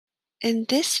In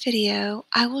this video,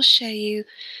 I will show you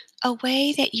a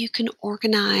way that you can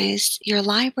organize your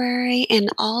library and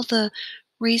all the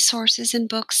resources and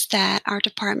books that our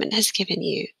department has given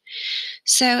you.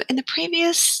 So in the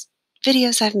previous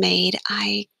videos I've made,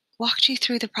 I walked you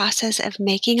through the process of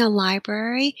making a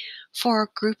library for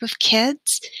a group of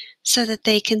kids so that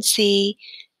they can see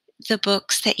the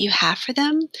books that you have for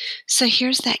them. So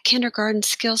here's that kindergarten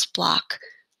skills block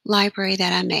library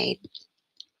that I made,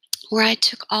 where I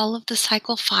took all of the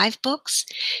Cycle 5 books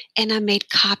and I made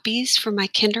copies for my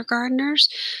kindergartners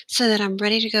so that I'm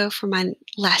ready to go for my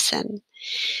lesson.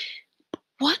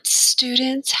 Once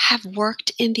students have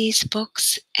worked in these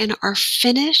books and are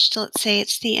finished, let's say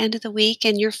it's the end of the week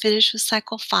and you're finished with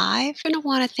Cycle 5, you're going to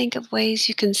want to think of ways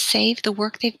you can save the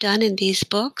work they've done in these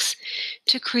books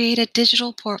to create a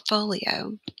digital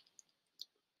portfolio.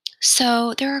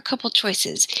 So there are a couple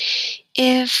choices.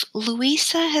 If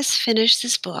Louisa has finished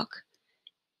this book,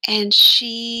 and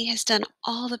she has done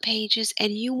all the pages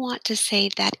and you want to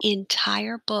save that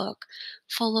entire book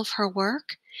full of her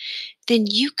work, then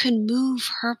you can move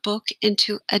her book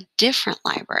into a different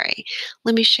library.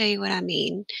 Let me show you what I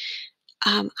mean.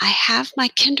 I have my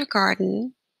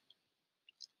kindergarten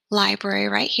library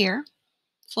right here,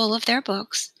 full of their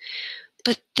books,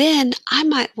 but then I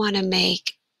might want to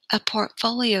make a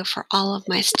portfolio for all of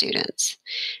my students.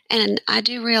 And I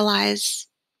do realize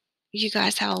you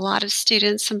guys have a lot of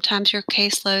students. Sometimes your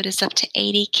caseload is up to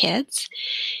 80 kids.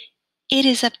 It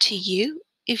is up to you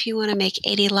if you want to make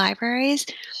 80 libraries,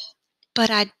 but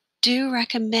I do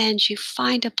recommend you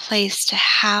find a place to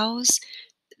house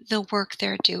the work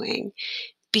they're doing.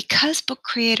 Because Book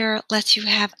Creator lets you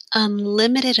have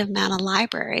unlimited amount of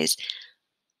libraries,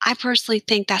 I personally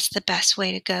think that's the best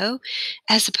way to go,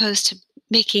 as opposed to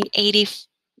making 80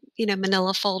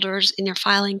 manila folders in your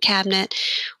filing cabinet,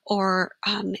 or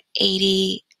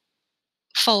 80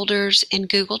 folders in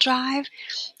Google Drive.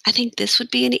 I think this would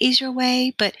be an easier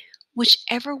way, but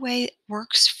whichever way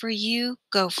works for you,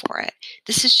 go for it.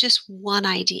 This is just one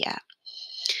idea.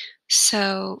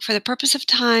 So for the purpose of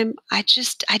time, I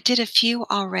did a few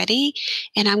already,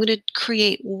 and I'm going to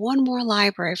create one more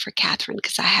library for Catherine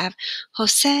because I have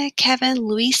Jose, Kevin,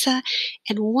 Luisa,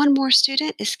 and one more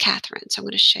student is Catherine. So I'm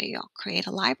going to show you. I'll create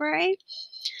a library.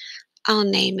 I'll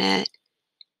name it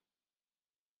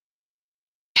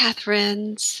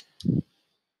Catherine's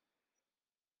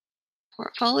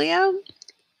Portfolio.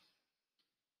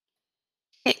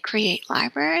 Hit create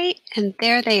library, and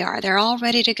there they are. They're all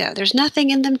ready to go. There's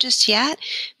nothing in them just yet.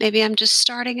 Maybe I'm just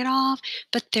starting it off,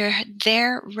 but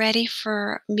they're ready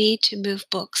for me to move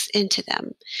books into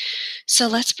them. So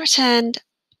let's pretend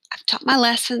I've taught my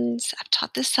lessons, I've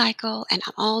taught this cycle, and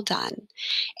I'm all done.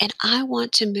 And I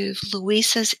want to move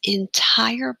Louisa's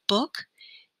entire book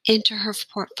into her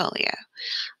portfolio.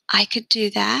 I could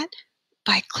do that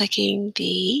by clicking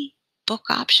the book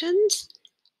options.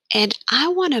 And I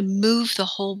want to move the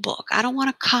whole book. I don't want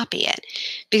to copy it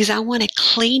because I want to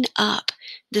clean up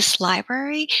this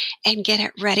library and get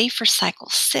it ready for cycle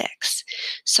 6.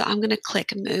 So I'm going to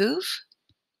click move.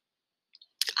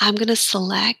 I'm going to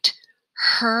select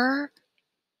her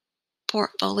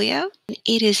portfolio.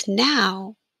 It is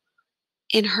now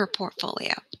in her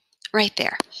portfolio right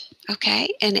there. Okay.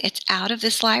 And it's out of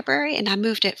this library, and I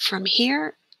moved it from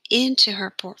here into her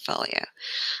portfolio.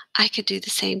 I could do the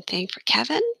same thing for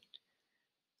Kevin.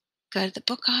 Go to the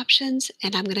book options,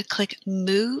 and I'm going to click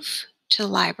move to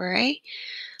library.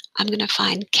 I'm going to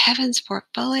find Kevin's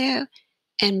portfolio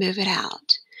and move it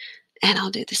out. And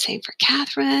I'll do the same for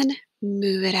Catherine.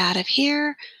 Move it out of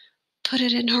here, put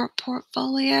it in her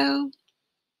portfolio,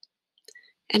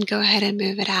 and go ahead and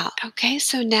move it out. Okay,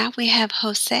 so now we have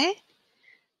Jose.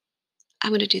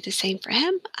 I'm going to do the same for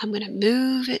him. I'm going to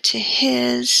move it to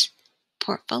his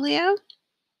portfolio.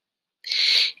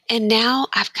 And now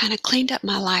I've kind of cleaned up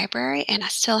my library, and I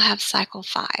still have cycle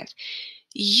 5.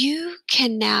 You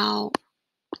can now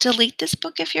delete this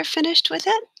book if you're finished with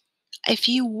it. If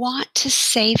you want to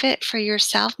save it for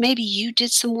yourself, maybe you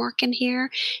did some work in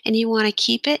here and you want to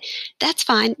keep it, that's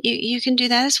fine. You can do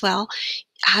that as well.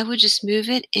 I would just move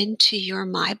it into your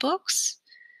My Books,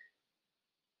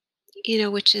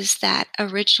 which is that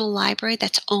original library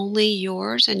that's only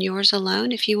yours and yours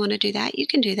alone. If you want to do that, you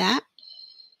can do that.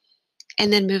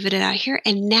 And then move it out here.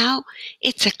 And now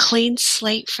it's a clean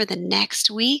slate for the next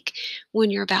week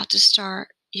when you're about to start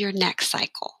your next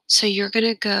cycle. So you're going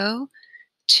to go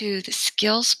to the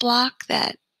skills block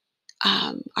that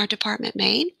our department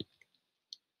made.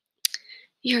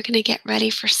 You're going to get ready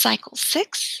for cycle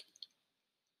 6,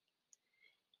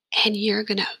 and you're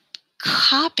going to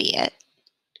copy it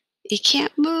You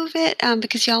can't move it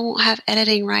because y'all won't have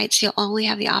editing rights. You'll only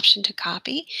have the option to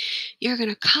copy. You're going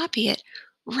to copy it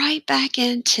right back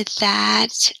into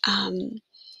that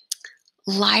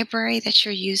library that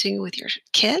you're using with your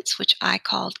kids, which I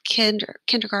called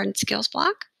Kindergarten Skills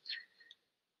Block.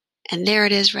 And there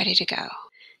it is, ready to go.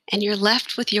 And you're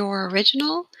left with your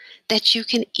original that you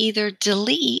can either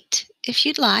delete if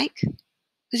you'd like,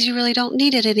 because you really don't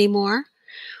need it anymore.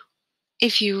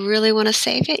 If you really want to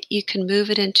save it, you can move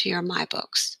it into your My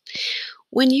Books.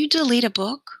 When you delete a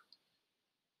book,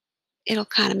 it'll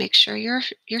kind of make sure you're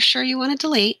sure you want to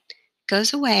delete.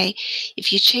 Goes away.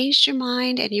 If you changed your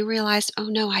mind and you realized, oh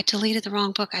no, I deleted the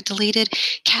wrong book. I deleted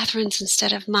Catherine's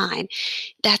instead of mine.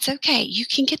 That's okay. You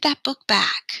can get that book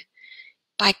back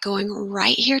by going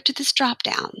right here to this drop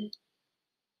down.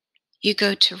 You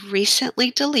go to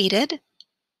recently deleted,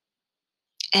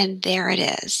 and there it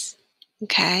is.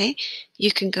 Okay.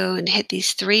 You can go and hit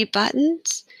these 3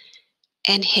 buttons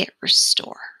and hit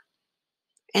restore.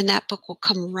 And that book will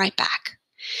come right back.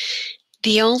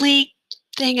 The only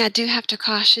thing I do have to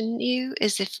caution you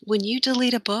is if when you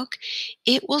delete a book,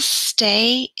 it will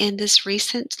stay in this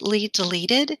recently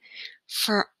deleted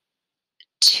for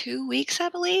 2 weeks, I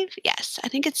believe. Yes, I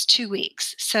think it's 2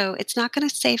 weeks. So it's not going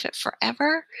to save it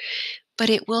forever,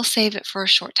 but it will save it for a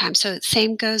short time. So the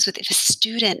same goes with if a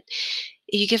student,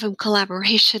 you give them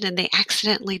collaboration and they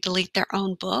accidentally delete their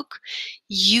own book,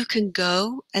 you can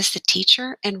go as the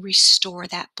teacher and restore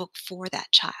that book for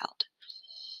that child.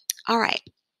 All right.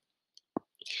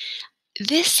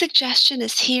 This suggestion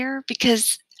is here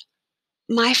because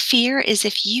my fear is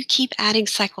if you keep adding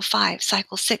cycle 5,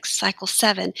 cycle 6, cycle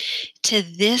 7 to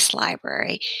this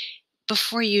library,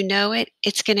 before you know it,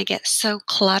 it's going to get so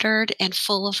cluttered and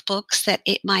full of books that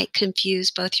it might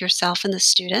confuse both yourself and the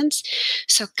students.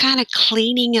 So kind of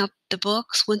cleaning up the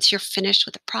books once you're finished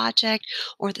with the project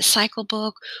or the cycle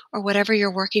book or whatever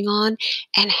you're working on,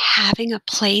 and having a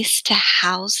place to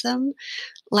house them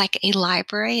like a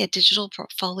library, a digital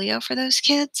portfolio for those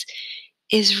kids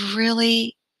is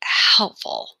really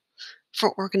helpful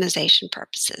for organization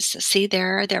purposes. So see,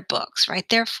 there are their books right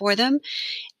there for them.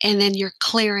 And then you're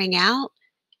clearing out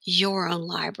your own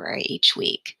library each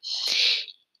week.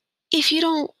 If you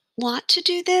don't want to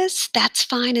do this, that's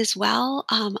fine as well.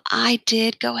 I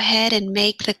did go ahead and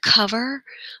make the cover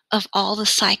of all the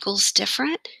cycles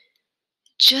different,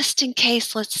 just in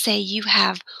case, let's say you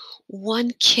have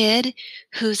one kid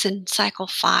who's in cycle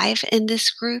 5 in this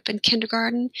group in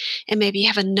kindergarten, and maybe you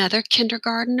have another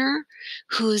kindergartner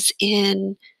who's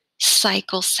in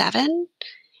cycle 7,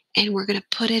 and we're going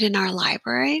to put it in our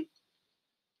library.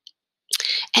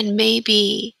 And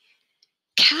maybe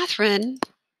Catherine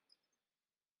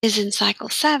is in cycle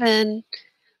 7,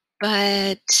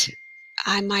 but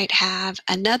I might have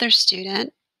another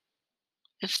student.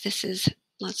 If this is,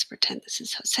 let's pretend this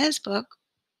is Jose's book,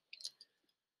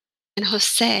 and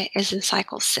Jose is in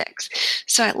cycle 6.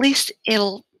 So at least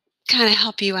it'll kind of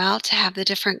help you out to have the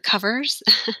different covers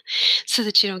so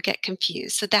that you don't get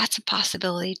confused. So that's a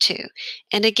possibility too.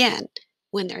 And again,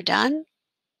 when they're done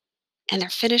and they're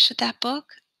finished with that book,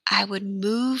 I would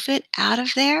move it out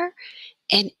of there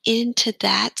and into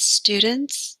that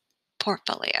student's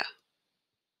portfolio.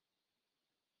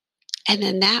 And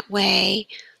then that way,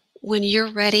 when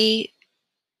you're ready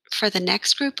for the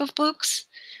next group of books,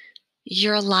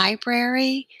 your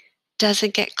library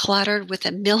doesn't get cluttered with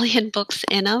a million books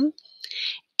in them,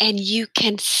 and you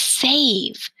can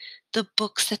save the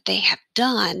books that they have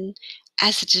done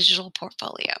as a digital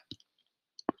portfolio.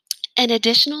 An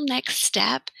additional next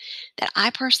step that I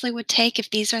personally would take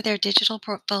if these are their digital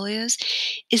portfolios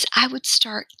is I would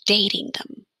start dating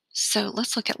them. So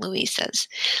let's look at Louisa's.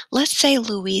 Let's say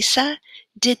Louisa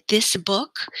did this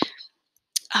book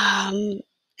in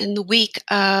the week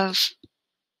of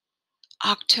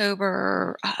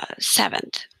October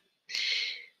 7th.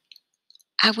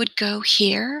 I would go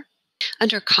here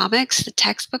under comics, the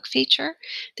textbook feature.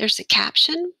 There's a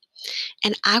caption,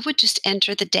 and I would just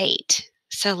enter the date.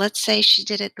 So let's say she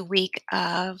did it the week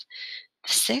of the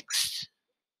 6th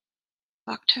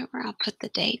of October. I'll put the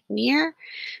date near.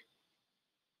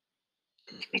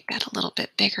 Make that a little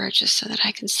bit bigger just so that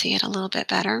I can see it a little bit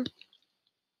better.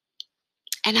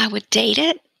 And I would date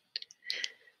it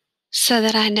so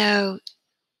that I know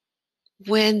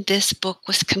when this book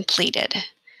was completed.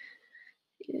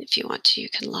 If you want to, you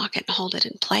can lock it and hold it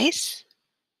in place.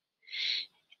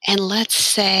 And let's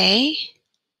say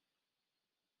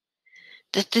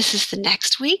that this is the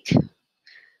next week.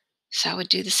 So I would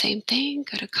do the same thing,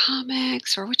 go to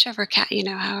comics or whichever,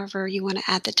 however you want to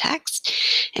add the text.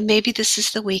 And maybe this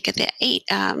is the week of the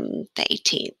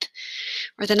 18th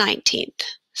or the 19th.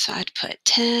 So I'd put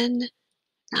 10,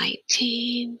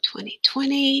 19,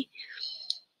 2020.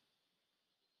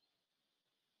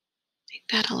 Make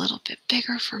that a little bit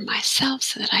bigger for myself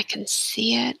so that I can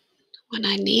see it when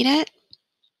I need it.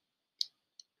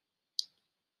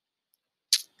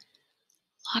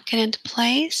 Lock it into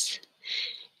place.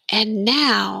 And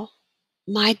now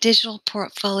my digital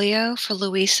portfolio for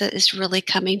Louisa is really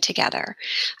coming together.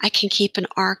 I can keep an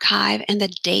archive, and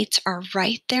the dates are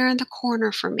right there in the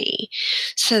corner for me.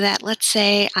 So that, let's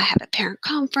say I have a parent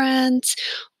conference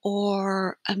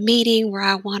or a meeting where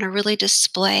I want to really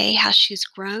display how she's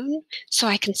grown, so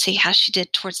I can see how she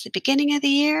did towards the beginning of the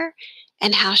year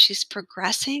and how she's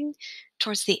progressing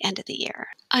towards the end of the year.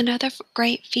 Another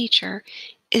great feature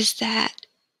is that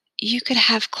you could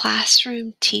have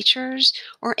classroom teachers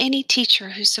or any teacher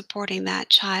who's supporting that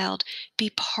child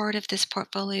be part of this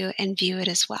portfolio and view it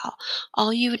as well.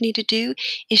 All you would need to do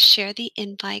is share the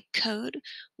invite code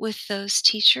with those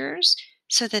teachers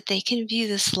so that they can view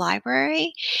this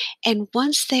library. And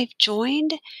once they've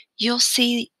joined, you'll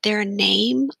see their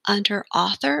name under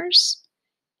authors,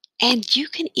 and you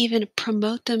can even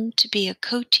promote them to be a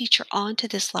co-teacher onto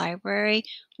this library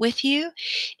with you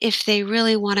if they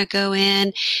really want to go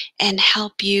in and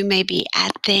help you maybe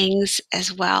add things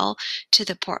as well to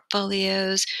the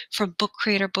portfolios from book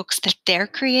creator books that they're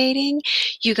creating.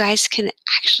 You guys can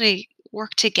actually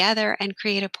work together and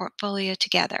create a portfolio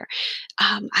together.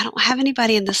 I don't have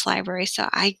anybody in this library, so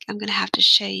I'm going to have to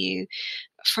show you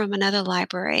from another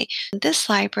library. In this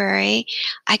library,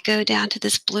 I go down to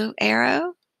this blue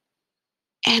arrow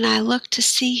and I look to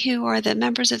see who are the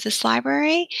members of this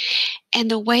library.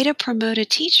 And the way to promote a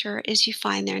teacher is you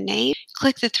find their name,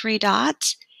 click the three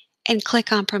dots, and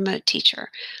click on Promote Teacher.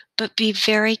 But be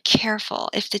very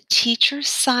careful. If the teacher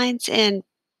signs in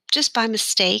just by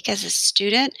mistake as a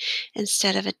student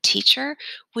instead of a teacher,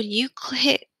 when you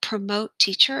click Promote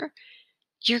Teacher,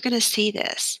 you're going to see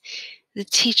this. The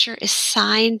teacher is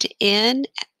signed in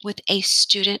with a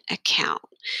student account.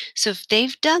 So if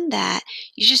they've done that,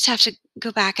 you just have to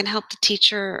go back and help the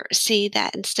teacher see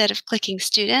that instead of clicking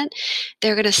student,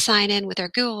 they're going to sign in with their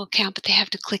Google account, but they have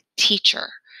to click teacher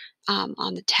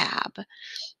on the tab,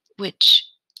 which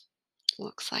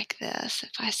looks like this.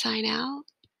 If I sign out,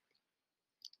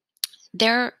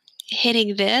 they're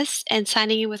hitting this and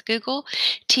signing in with Google.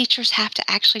 Teachers have to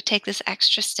actually take this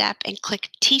extra step and click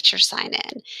teacher sign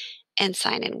in and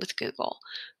sign in with Google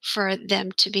for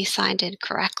them to be signed in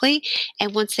correctly.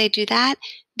 And once they do that,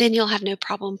 then you'll have no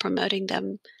problem promoting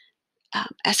them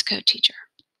as co-teacher.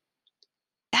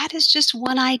 That is just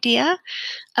one idea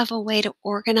of a way to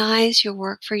organize your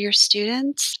work for your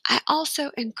students. I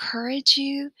also encourage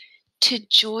you to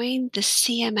join the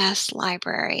CMS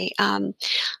library. On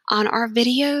our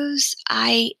videos,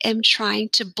 I am trying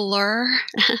to blur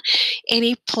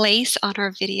any place on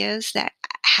our videos that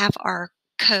have our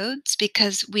codes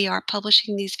because we are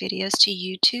publishing these videos to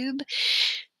YouTube.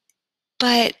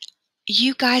 But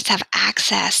you guys have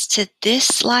access to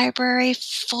this library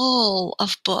full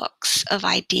of books, of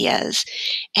ideas,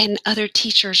 and other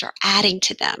teachers are adding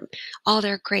to them, all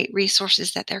their great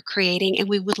resources that they're creating. And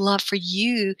we would love for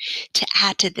you to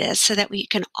add to this so that we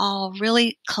can all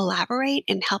really collaborate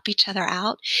and help each other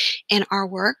out in our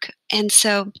work. And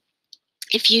so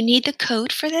if you need the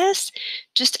code for this,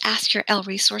 just ask your L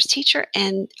resource teacher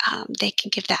and they can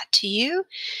give that to you.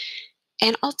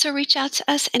 And also reach out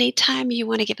to us anytime you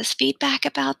want to give us feedback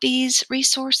about these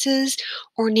resources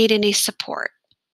or need any support.